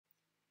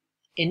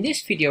In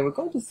this video, we're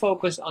going to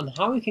focus on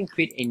how we can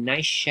create a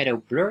nice shadow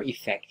blur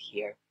effect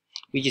here,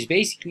 which is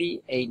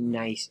basically a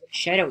nice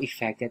shadow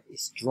effect that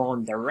is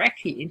drawn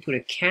directly into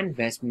the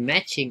canvas,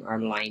 matching our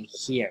line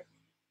here.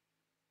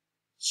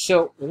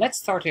 So let's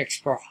start to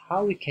explore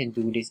how we can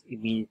do this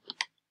immediately.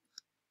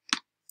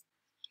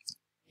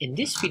 In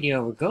this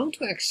video, we're going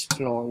to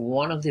explore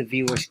one of the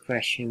viewers'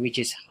 questions, which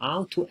is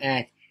how to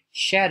add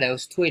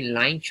shadows to a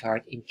line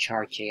chart in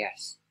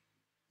chart.js.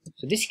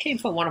 So this came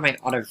from one of my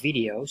other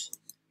videos.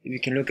 You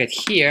can look at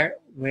here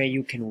where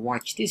you can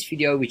watch this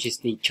video, which is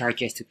the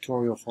chart.js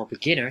tutorial for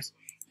beginners.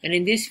 And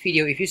in this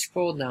video, if you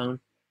scroll down,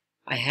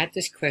 I had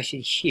this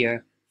question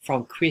here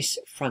from Chris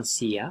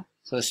Francia.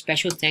 So a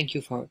special thank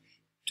you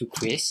to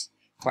Chris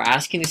for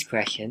asking this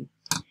question.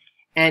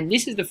 And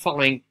this is the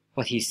following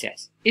what he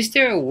says. Is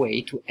there a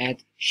way to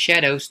add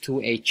shadows to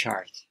a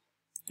chart?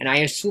 And I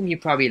assume you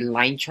probably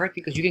line chart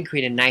because you can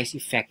create a nice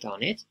effect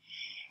on it.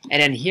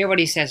 And then here what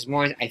he says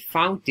more is, I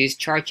found this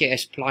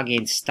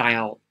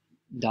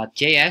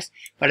chartjs-plugin-style.js,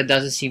 but it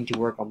doesn't seem to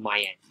work on my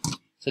end.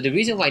 So the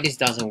reason why this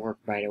doesn't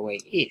work, by the way,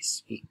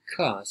 is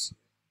because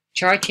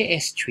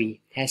chartjs 3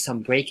 has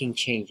some breaking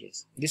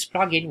changes. This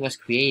plugin was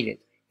created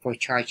for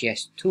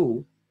chartjs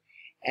 2,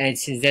 and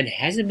since then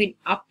hasn't been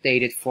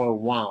updated for a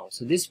while.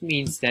 So this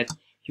means that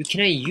you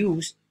cannot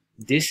use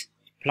this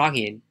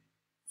plugin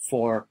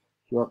for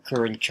your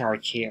current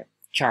chart here.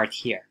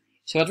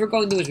 So what we're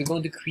going to do is we're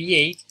going to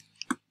create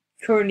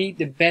currently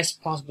the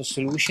best possible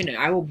solution, and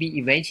I will be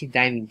eventually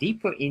diving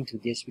deeper into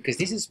this because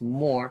this is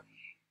more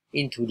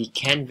into the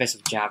canvas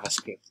of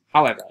JavaScript.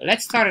 However,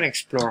 let's start and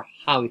explore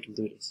how we can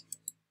do this.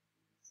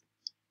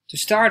 To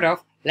start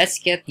off, let's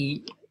get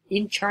the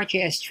in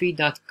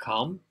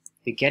chartjs3.com,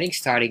 the getting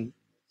started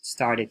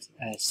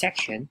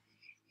section.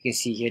 You can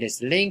see here there's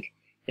the link,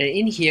 and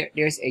in here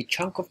there's a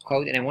chunk of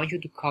code, and I want you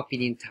to copy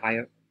the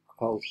entire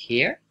code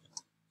here.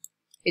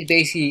 It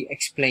basically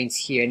explains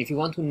here, and if you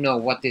want to know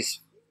what this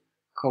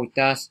code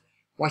does,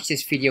 watch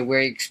this video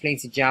where it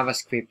explains the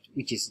JavaScript,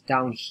 which is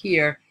down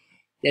here,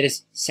 that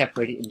is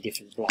separated in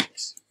different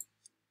blocks.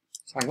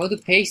 So I'm going to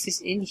paste this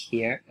in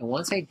here, and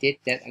once I did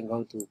that, I'm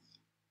going to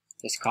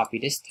just copy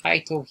this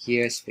title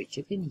here, switch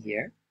it in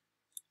here.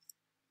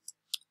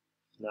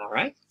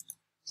 Alright,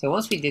 so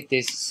once we did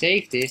this,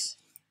 save this,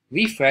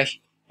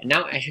 refresh, and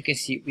now as you can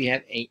see we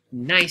have a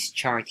nice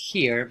chart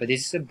here, but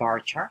this is a bar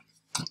chart.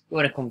 We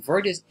want to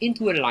convert this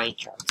into a line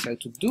chart. So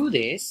to do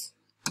this,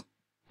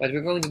 what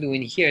we're going to do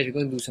in here is we're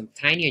going to do some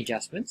tiny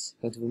adjustments.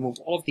 We're going to remove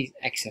all of these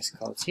excess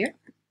codes here.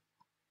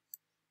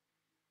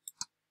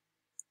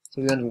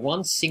 So we want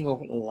one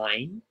single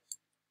line,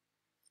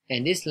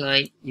 and this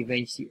line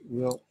eventually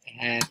will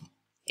have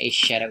a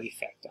shadow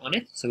effect on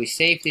it. So we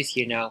save this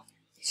here now.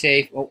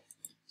 Save, oh,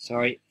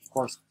 sorry, of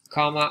course,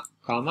 comma,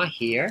 comma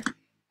here.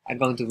 I'm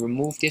going to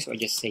remove this, or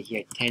just say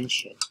here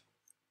tension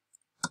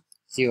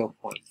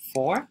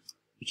 0.4,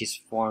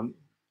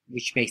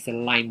 which makes the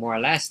line more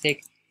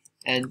elastic,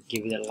 and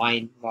give it a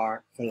line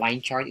bar for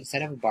line chart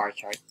instead of a bar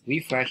chart.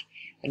 Refresh,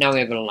 and now we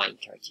have a line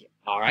chart here.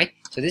 Alright,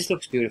 so this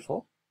looks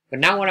beautiful. But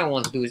now what I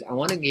want to do is I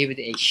want to give it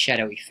a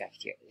shadow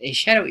effect here. A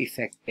shadow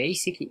effect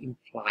basically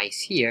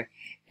implies here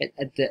that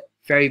at the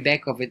very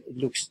back of it, it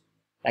looks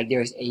like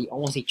there's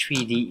almost a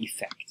 3D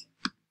effect.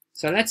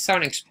 So let's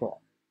start and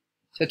explore.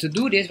 So to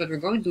do this, what we're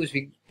going to do is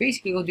we're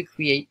basically going to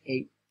create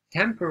a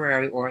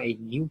temporary or a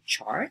new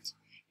chart,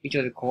 which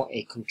we call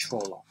a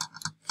controller.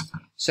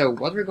 So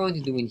what we're going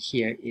to do in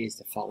here is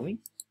the following.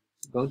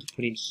 We're going to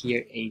put in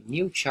here a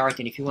new chart,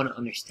 and if you want to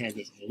understand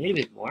this a little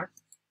bit more,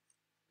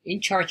 in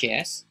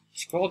chart.js,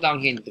 scroll down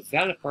here in the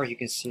developers, you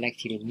can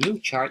select here the new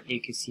chart, and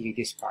you can see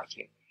this part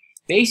here.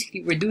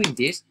 Basically, we're doing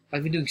this,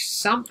 but we're doing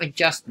some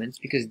adjustments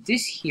because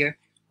this here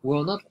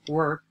will not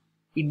work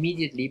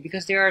immediately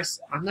because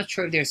I'm not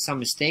sure if there's some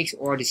mistakes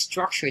or the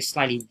structure is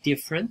slightly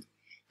different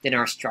than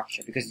our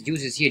structure because it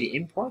uses here the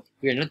import.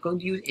 We are not going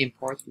to use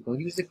import, we're going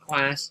to use the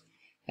class,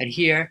 and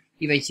here,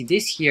 eventually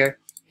this here,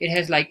 it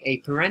has like a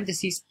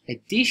parentheses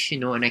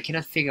additional, and I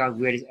cannot figure out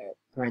where this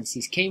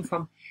parentheses came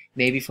from.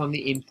 Maybe from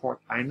the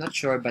import, I'm not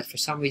sure, but for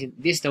some reason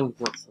this don't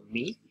work for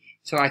me.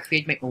 So I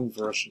create my own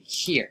version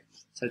here.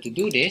 So to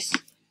do this,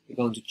 we're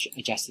going to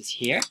adjust this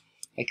here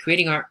by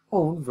creating our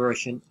own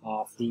version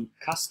of the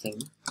custom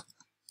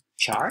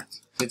chart.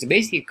 So it's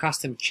basically a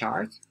custom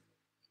chart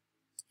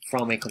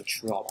from a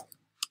controller.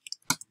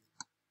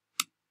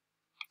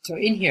 So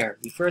in here,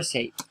 we first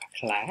say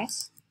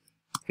class,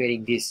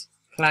 creating this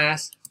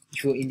class,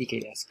 which will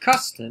indicate as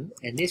custom,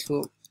 and this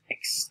will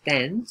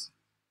extend.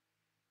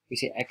 We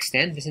say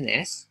extend with an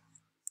S,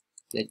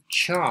 the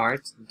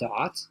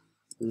chart.line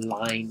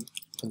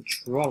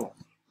controller,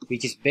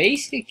 which is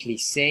basically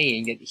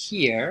saying that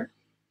here,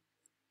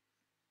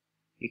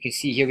 you can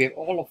see here we have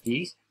all of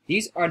these.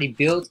 These are the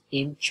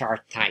built-in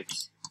chart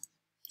types.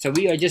 So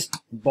we are just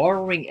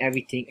borrowing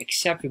everything,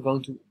 except we're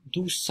going to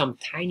do some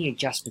tiny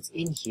adjustments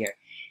in here.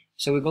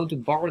 So we're going to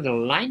borrow the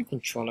line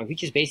controller,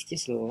 which is basically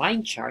just a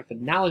line chart,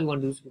 but now what we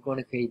want to do is we're going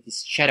to create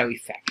this shadow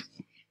effect.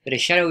 So the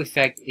shadow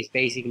effect is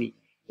basically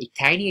a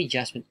tiny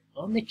adjustment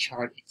on the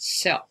chart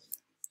itself.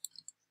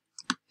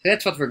 So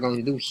that's what we're going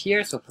to do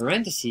here. So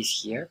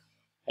parentheses here,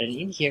 and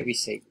in here we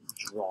say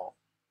draw.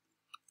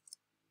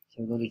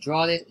 So we're going to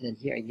draw this, and then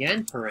here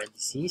again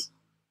parentheses.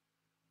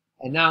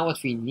 And now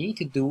what we need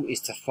to do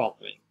is the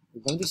following.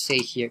 We're going to say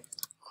here,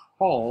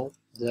 call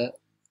the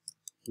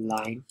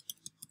line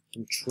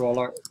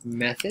controller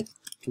method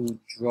to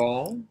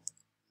draw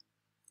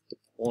the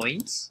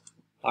points.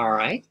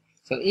 Alright,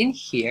 so in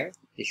here,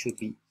 there should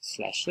be //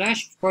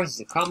 of course it's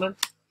a comment.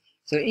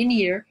 So in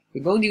here,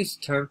 we're going to use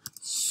the term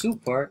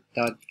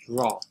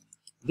super.draw.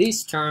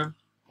 This term,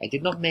 I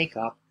did not make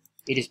up.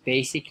 It is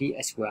basically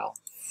as well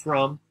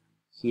from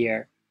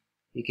here.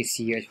 You can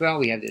see here as well,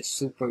 we have the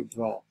super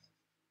draw.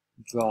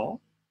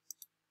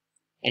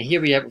 And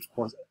here we have, of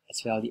course,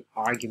 as well the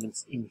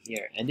arguments in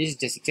here. And this is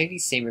just exactly the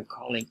same. We're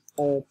calling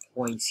all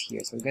points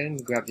here. So we're going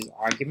to grab these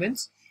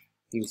arguments,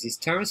 use this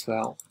term as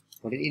well,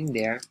 put it in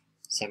there,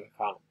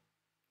 semicolon.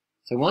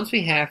 So once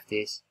we have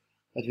this,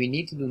 what we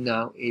need to do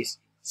now is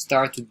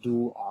start to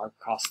do our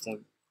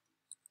custom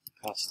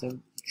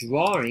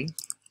drawing,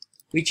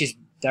 which is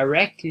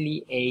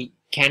directly a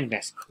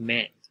canvas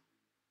command.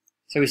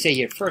 So we say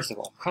here, first of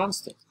all,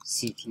 constant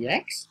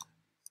ctx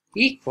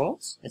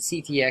equals, and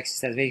ctx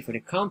stands waiting for the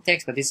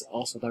context, but this is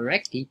also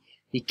directly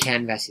the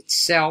canvas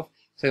itself.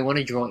 So we want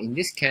to draw in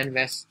this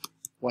canvas.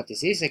 What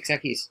this is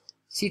exactly is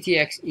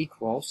ctx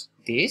equals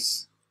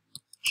this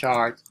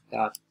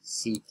chart.ctx.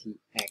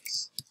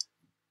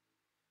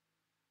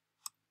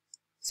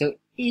 So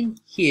in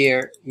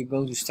here, we're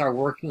going to start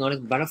working on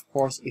it, but of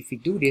course, if we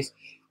do this,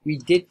 we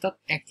did not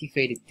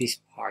activate this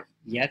part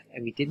yet,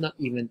 and we did not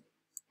even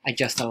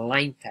adjust the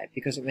line type,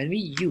 because when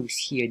we use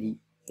here the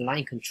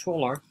line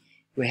controller,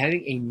 we're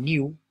having a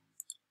new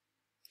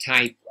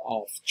type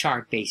of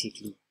chart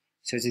basically.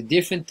 So it's a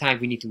different type.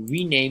 We need to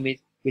rename it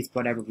with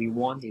whatever we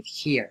want it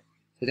here.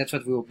 So that's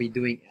what we will be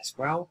doing as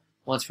well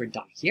once we're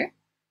done here.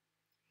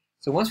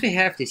 So once we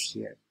have this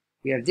here,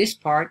 we have this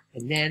part,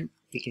 and then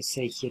we can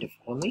say here the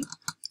following: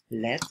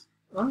 let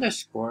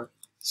underscore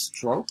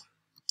stroke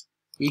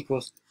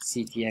equals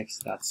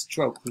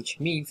ctx.stroke, which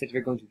means that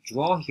we're going to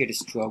draw here the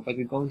stroke, but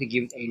we're going to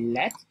give it a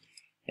let.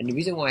 And the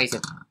reason why is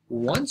that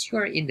once you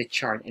are in the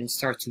chart and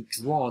start to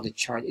draw the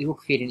chart, it will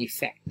create an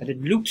effect, but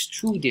it loops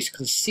through this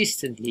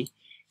consistently.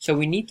 So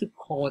we need to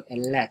call it a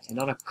let and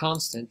not a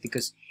constant,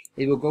 because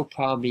it will go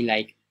probably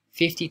like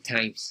 50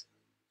 times,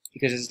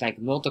 because it's like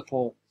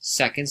multiple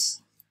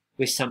seconds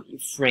with some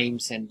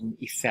frames and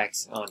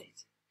effects on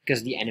it because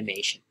of the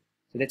animation.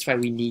 So that's why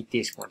we need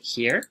this one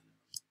here.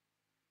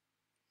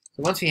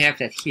 So once we have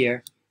that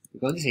here, we're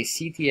going to say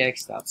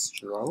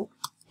ctx.stroke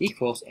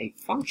equals a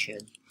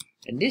function,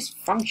 and this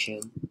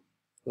function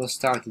will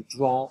start to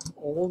draw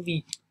all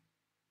the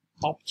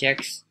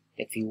objects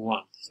that we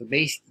want. So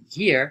basically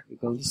here, we're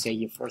going to say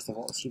here, first of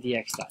all,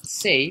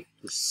 ctx.save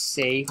to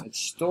save and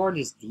store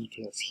these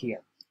details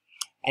here.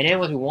 And then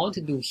what we want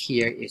to do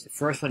here is, the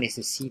first one is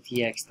the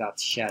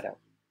ctx.shadow.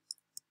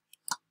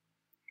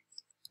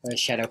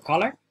 Shadow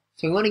color.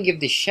 So we want to give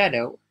the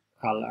shadow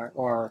color,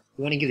 or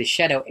we want to give the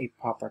shadow a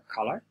proper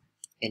color.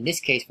 In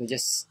this case, we'll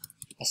just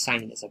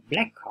assign it as a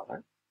black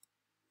color.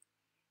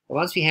 But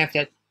once we have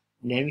that,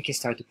 then we can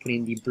start to put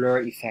in the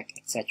blur effect,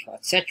 etc.,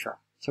 etc.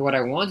 So what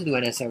I want to do,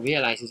 and as I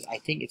realize, is I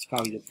think it's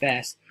probably the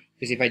best,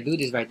 because if I do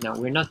this right now,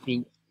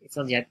 it's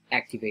not yet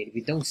activated.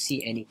 We don't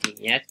see anything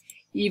yet.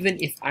 Even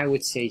if I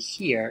would say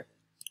here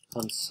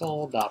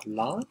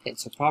console.log, and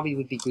so probably it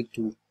would be good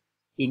to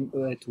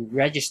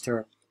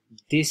register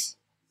this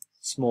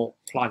small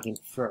plugin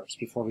first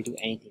before we do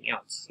anything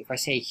else. If I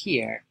say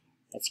here,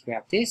 let's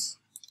grab this,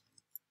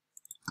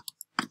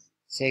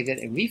 save it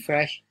and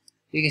refresh,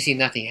 you can see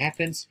nothing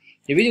happens.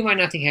 The reason why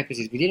nothing happens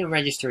is we didn't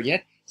register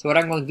yet. So what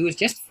I'm going to do is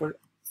just for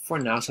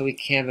now, so we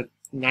can have a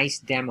nice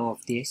demo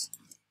of this,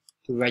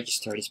 to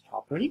register this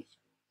properly.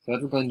 So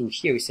what we're going to do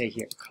here, we say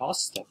here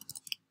custom.id,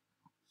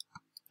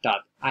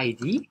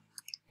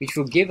 which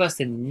will give us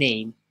the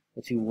name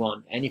that we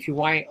want. And if you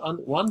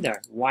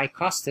wonder why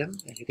custom,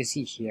 as you can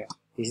see here,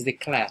 this is the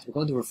class. We're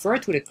going to refer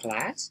to the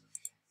class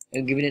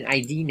and give it an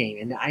ID name.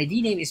 And the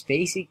ID name is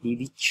basically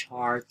the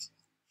chart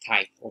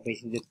type, or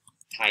basically the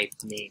type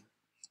name.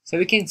 So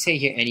we can say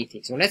here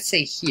anything. So let's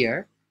say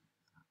here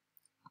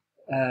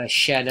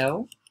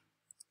shadow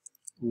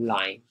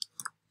line.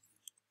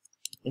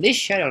 And this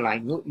shadow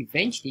line will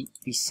eventually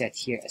be set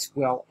here as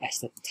well as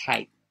the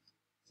type.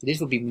 So this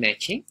will be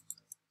matching.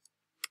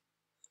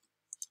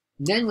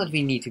 Then what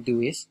we need to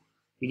do is,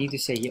 we need to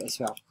say here as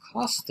well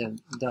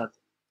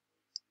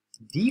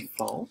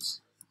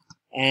custom.defaults,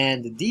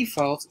 and the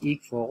default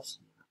equals,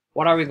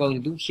 what are we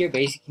going to do here?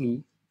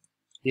 Basically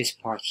this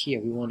part here,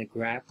 we want to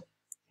grab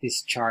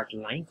this chart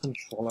line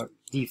controller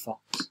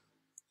defaults.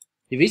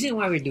 The reason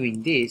why we're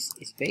doing this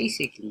is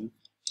basically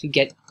to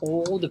get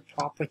all the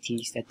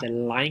properties that the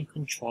line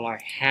controller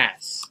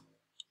has.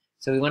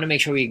 So we want to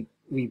make sure we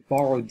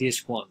borrow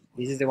this one.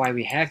 This is the why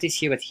we have this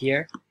here, but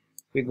here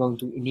we're going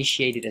to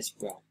initiate it as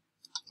well.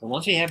 So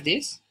once we have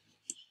this,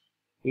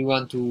 we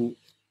want to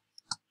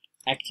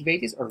activate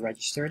this or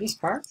register this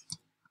part.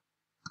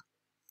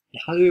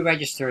 And how do we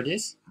register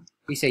this?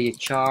 We say a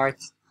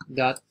chart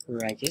dot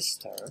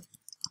register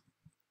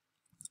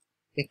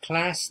the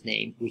class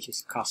name, which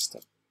is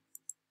custom.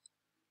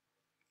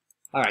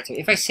 Alright, so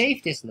if I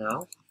save this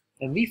now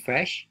and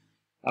refresh,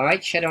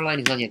 alright, shadow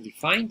line is not yet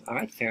defined.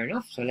 Alright, fair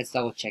enough. So let's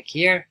double check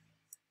here.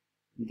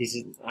 This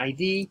is an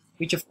ID,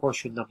 which of course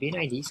should not be an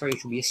ID, sorry, it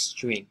should be a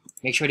string.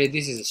 Make sure that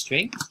this is a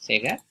string.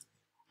 Save that.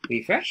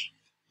 Refresh.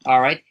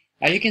 Alright,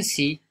 as you can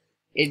see,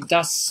 it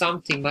does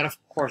something, but of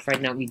course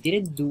right now we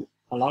didn't do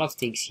a lot of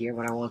things here.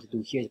 What I want to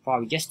do here is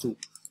probably just to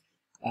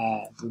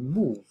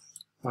remove,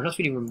 or not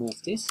really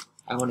remove this.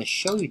 I want to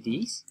show you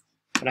these,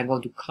 but I'm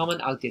going to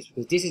comment out this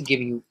because this is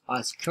giving you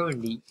us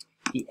currently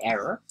the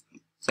error.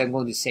 So I'm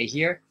going to say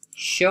here,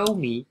 show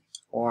me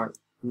or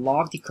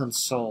log the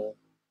console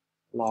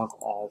log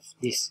of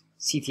this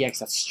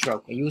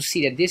ctx.stroke, and you'll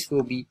see that this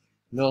will be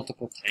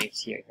multiple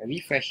times here. If I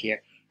refresh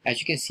here, as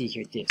you can see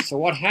here, this. So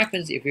what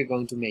happens if we're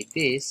going to make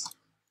this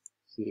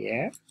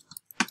here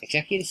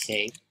exactly the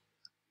same?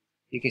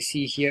 You can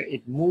see here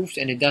it moves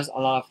and it does a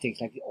lot of things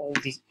like all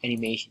these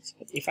animations.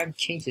 But if I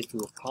change it to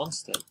a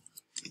constant,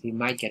 we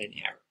might get an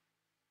error.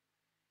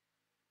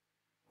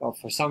 Well,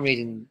 for some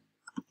reason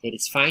it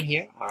is fine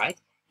here, alright,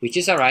 which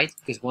is alright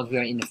because once we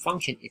are in the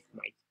function, it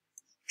might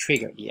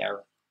trigger the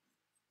error.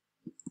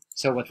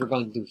 So what we're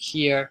going to do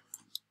here,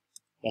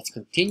 let's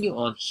continue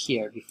on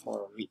here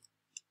before we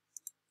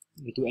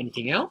do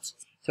anything else.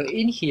 So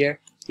in here,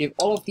 we have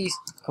all of these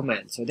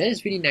commands. So that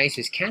is really nice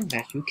with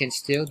Canvas. You can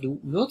still do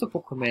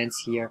multiple commands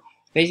here.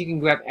 Basically, you can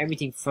grab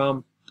everything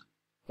from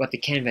what the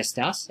Canvas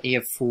does, and you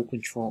have full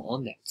control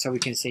on that. So we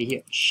can say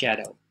here,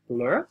 shadow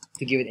blur,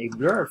 to give it a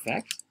blur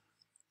effect.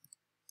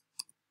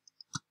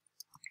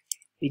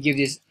 We give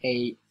this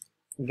a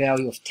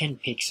value of 10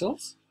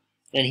 pixels.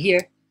 And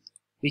here,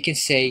 we can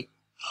say,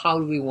 how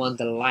do we want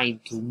the line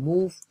to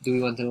move? Do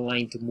we want the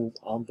line to move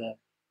on the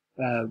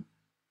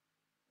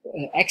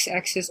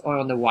x-axis or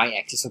on the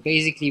y-axis? So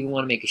basically we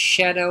want to make a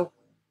shadow.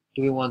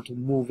 Do we want to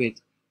move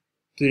it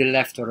to the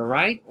left or the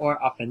right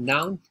or up and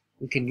down?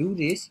 We can do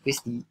this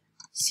with the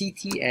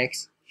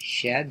ctx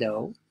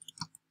shadow,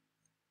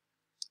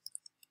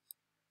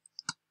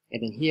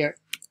 and then here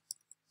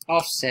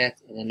offset,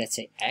 and then let's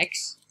say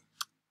x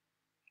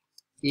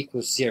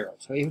equals 0.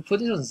 So if we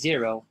put it on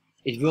 0,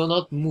 it will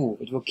not move.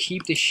 It will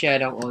keep the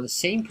shadow on the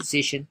same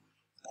position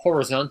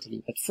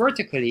horizontally, but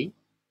vertically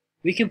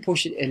we can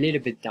push it a little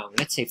bit down.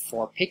 Let's say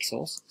 4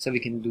 pixels. So we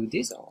can do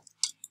this all.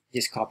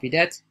 Just copy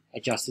that,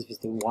 adjust it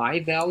with the Y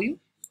value,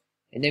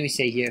 and then we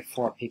say here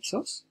 4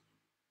 pixels.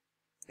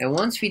 And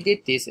once we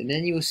did this, and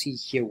then you will see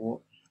here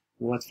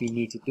what we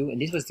need to do.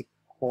 And this was the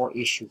core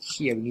issue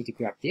here. We need to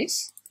grab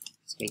this.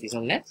 Let's make this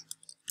on let.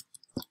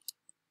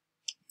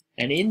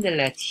 And in the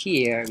let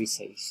here, we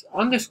say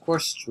underscore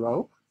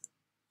stroke,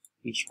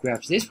 which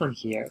grabs this one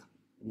here.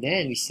 And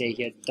then we say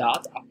here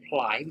dot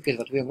apply, because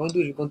what we're going to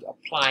do is we're going to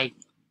apply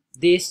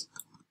this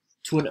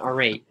to an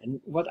array. And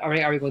what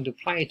array are we going to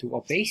apply it to?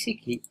 Well,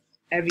 basically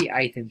every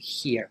item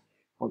here.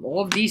 On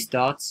all of these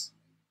dots,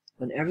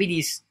 on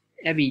every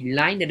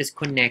line that is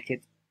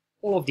connected,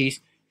 all of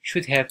these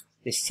should have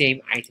the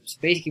same item. So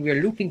basically we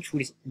are looping through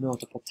this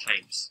multiple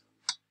times.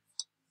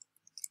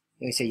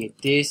 Then we say here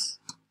this,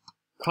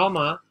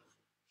 comma,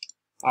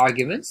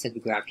 arguments that we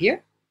grab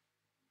here.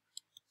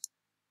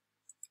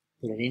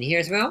 Put it in here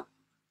as well.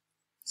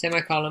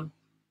 Semicolon.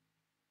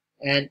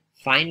 And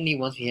finally,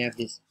 once we have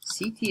this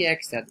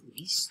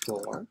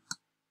ctx.restore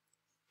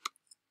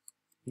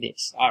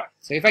this. Alright,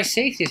 so if I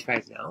save this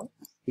right now,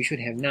 we should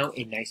have now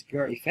a nice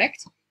blur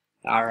effect.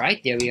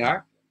 Alright, there we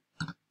are.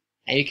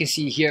 And you can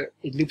see here,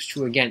 it loops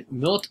through again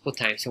multiple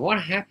times. So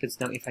what happens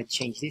now if I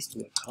change this to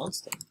a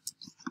constant?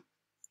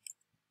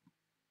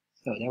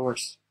 So that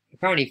works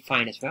apparently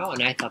fine as well,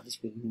 and I thought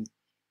this would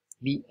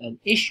be an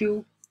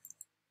issue.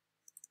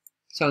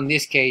 So in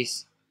this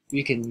case,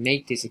 we can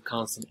make this a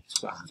constant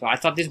as well. So I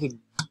thought this would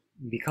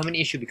become an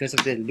issue because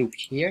of the loop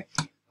here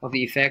of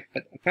the effect,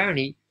 but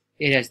apparently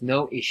it has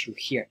no issue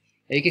here.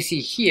 And you can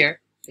see here,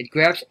 it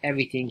grabs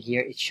everything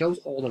here, it shows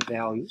all the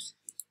values,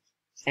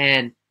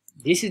 and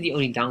this is the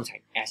only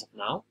downside as of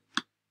now.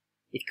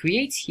 It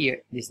creates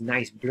here this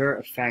nice blur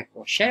effect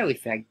or shadow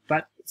effect,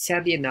 but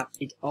sadly enough,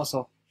 it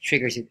also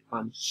triggers it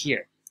on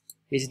here.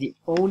 This is the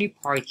only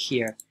part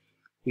here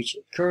which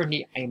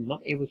currently I am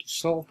not able to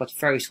solve, but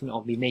very soon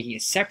I'll be making a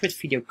separate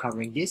video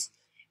covering this.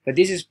 But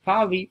this is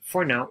probably,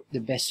 for now, the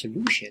best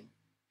solution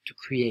to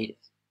create it.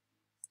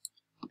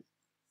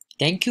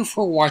 Thank you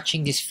for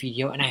watching this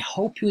video, and I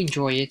hope you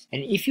enjoy it.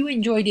 And if you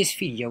enjoy this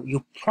video,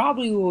 you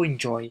probably will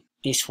enjoy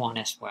this one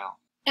as well.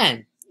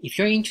 And if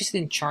you're interested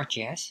in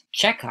chart.js,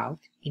 check out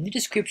in the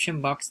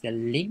description box the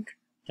link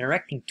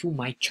directing to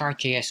my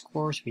chart.js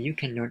course where you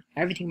can learn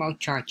everything about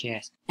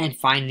chart.js. And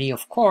finally,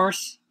 of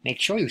course, make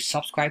sure you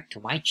subscribe to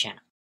my channel.